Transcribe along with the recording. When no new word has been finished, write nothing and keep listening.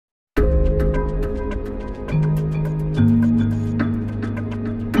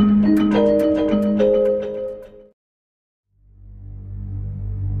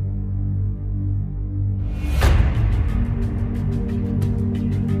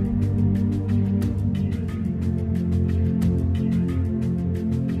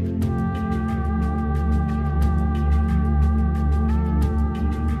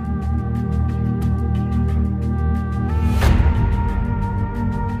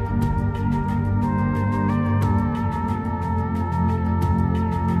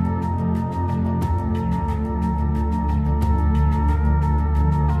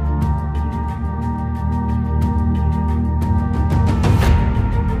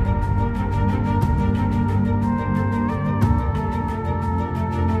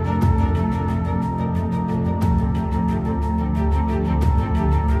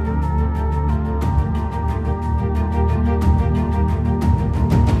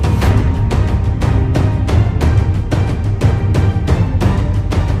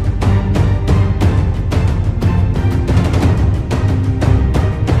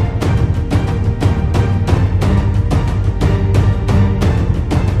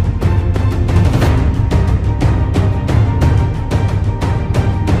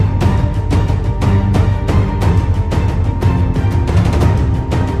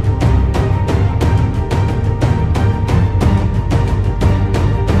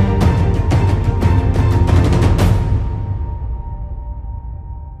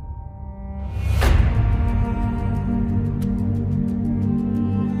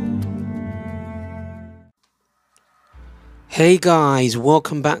Hey guys,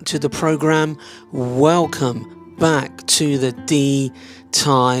 welcome back to the program. Welcome back to the D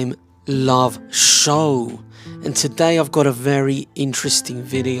Time Love Show. And today I've got a very interesting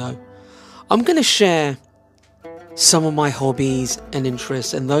video. I'm going to share some of my hobbies and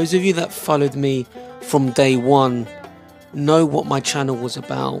interests, and those of you that followed me from day one know what my channel was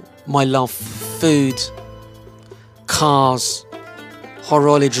about. My love for food, cars,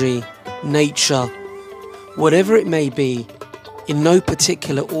 horology, nature, whatever it may be. In no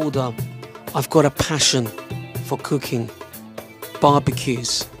particular order, I've got a passion for cooking,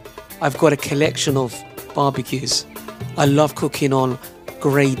 barbecues. I've got a collection of barbecues. I love cooking on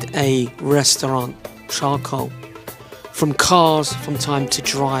grade A restaurant charcoal. From cars, from time to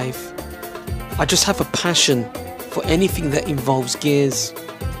drive. I just have a passion for anything that involves gears,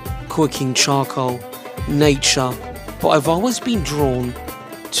 cooking, charcoal, nature. But I've always been drawn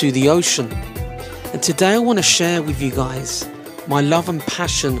to the ocean. And today I want to share with you guys my love and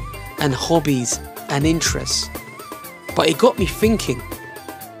passion and hobbies and interests. But it got me thinking,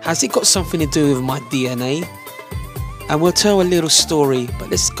 has it got something to do with my DNA? And we'll tell a little story, but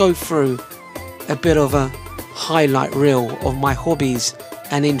let's go through a bit of a highlight reel of my hobbies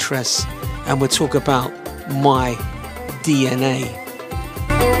and interests, and we'll talk about my DNA.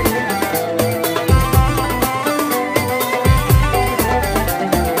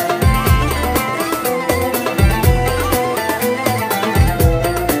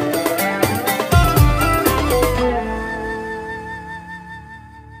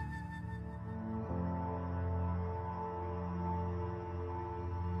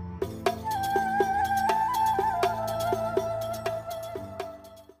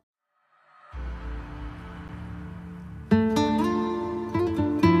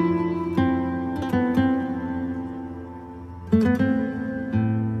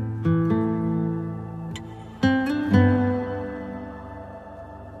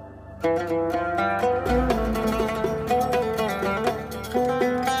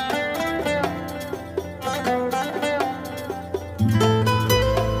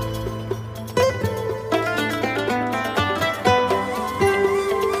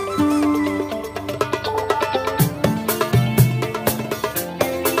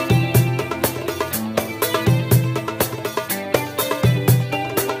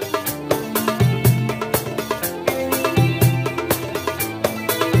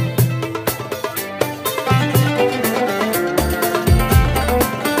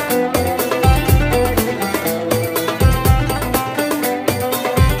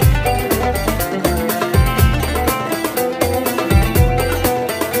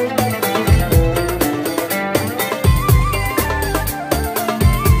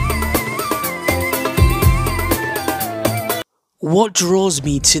 What draws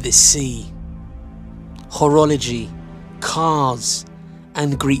me to the sea? Horology, cars,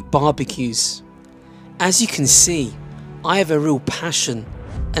 and Greek barbecues. As you can see, I have a real passion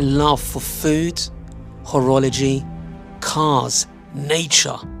and love for food, horology, cars,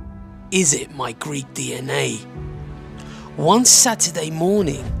 nature. Is it my Greek DNA? One Saturday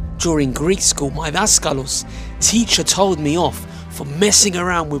morning during Greek school, my daskalos teacher told me off for messing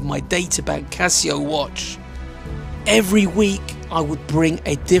around with my Databank Casio watch. Every week I would bring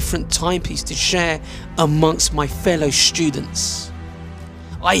a different timepiece to share amongst my fellow students.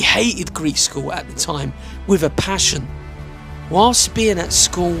 I hated Greek school at the time with a passion. Whilst being at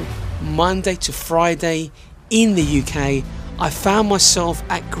school Monday to Friday in the UK, I found myself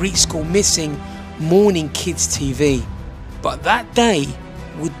at Greek school missing morning kids TV. But that day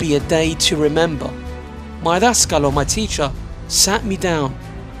would be a day to remember. My daskalo, my teacher, sat me down.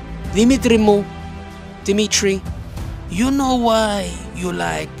 Dimitri, you know why you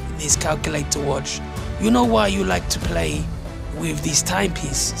like this calculator watch? You know why you like to play with these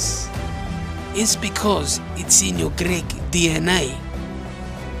timepieces? It's because it's in your Greek DNA.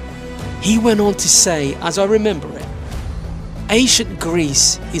 He went on to say, as I remember it, ancient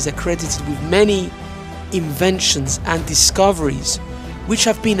Greece is accredited with many inventions and discoveries which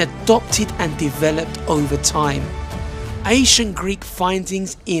have been adopted and developed over time. Ancient Greek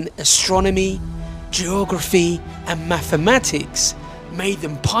findings in astronomy, geography and mathematics made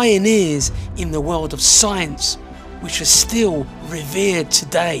them pioneers in the world of science, which are still revered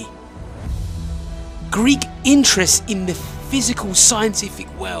today. Greek interest in the physical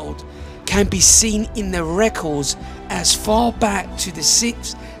scientific world can be seen in their records as far back to the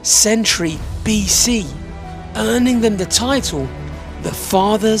 6th century BC, earning them the title the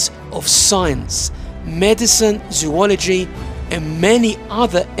Fathers of Science, Medicine, Zoology and many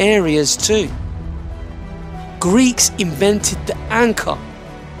other areas too. Greeks invented the anchor,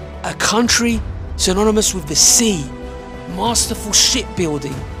 a country synonymous with the sea, masterful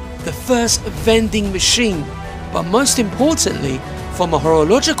shipbuilding, the first vending machine, but most importantly, from a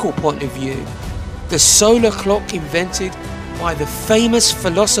horological point of view, the solar clock invented by the famous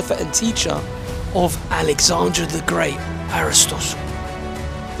philosopher and teacher of Alexander the Great, Aristotle.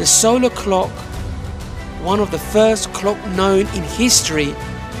 The solar clock, one of the first clock known in history,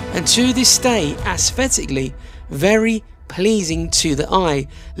 and to this day aesthetically very pleasing to the eye.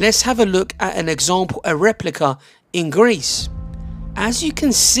 Let's have a look at an example, a replica in Greece. As you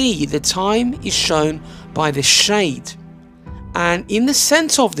can see, the time is shown by the shade, and in the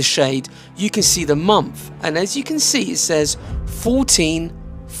center of the shade you can see the month, and as you can see it says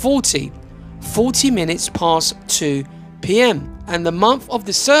 1440, 40 minutes past 2 p.m. and the month of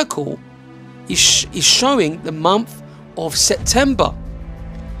the circle is showing the month of September.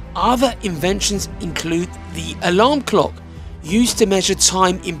 Other inventions include the alarm clock, used to measure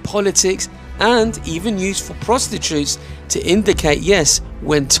time in politics and even used for prostitutes to indicate, yes,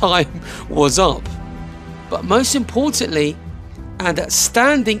 when time was up. But most importantly, and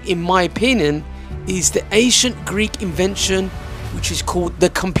outstanding in my opinion, is the ancient Greek invention which is called the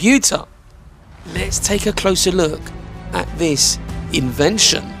computer. Let's take a closer look at this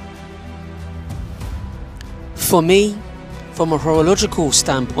invention. For me, from a horological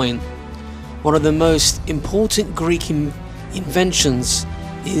standpoint, one of the most important Greek inventions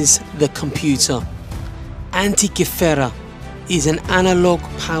is the computer. Antikythera is an analog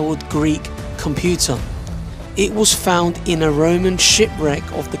powered Greek computer. It was found in a Roman shipwreck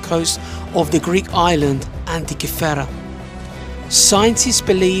off the coast of the Greek island Antikythera. Scientists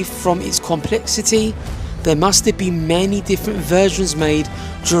believe from its complexity there must have been many different versions made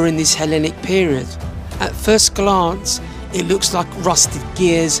during this Hellenic period. At first glance it looks like rusted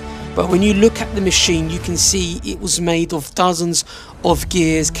gears, but when you look at the machine you can see it was made of dozens of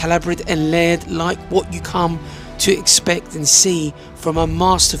gears calibrated and layered like what you come to expect and see from a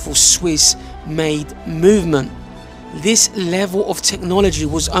masterful Swiss made movement. This level of technology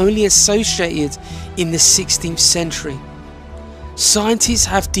was only associated in the 16th century. Scientists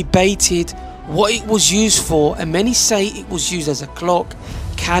have debated what it was used for, and many say it was used as a clock,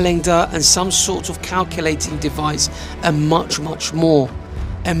 calendar and some sort of calculating device, and much more.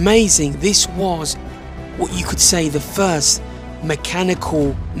 Amazing, this was what you could say the first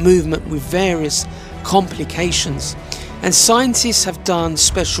mechanical movement with various complications, and scientists have done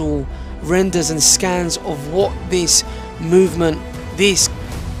special renders and scans of what this movement, this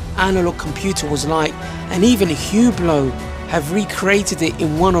analog computer was like, and even Hublot have recreated it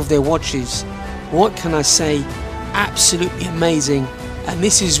in one of their watches. What can I say? Absolutely amazing, and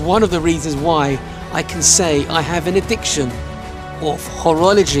this is one of the reasons why I can say I have an addiction of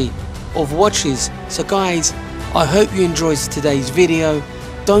horology, of watches. So guys, I hope you enjoyed today's video.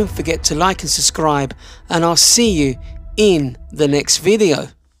 Don't forget to like and subscribe, and I'll see you in the next video.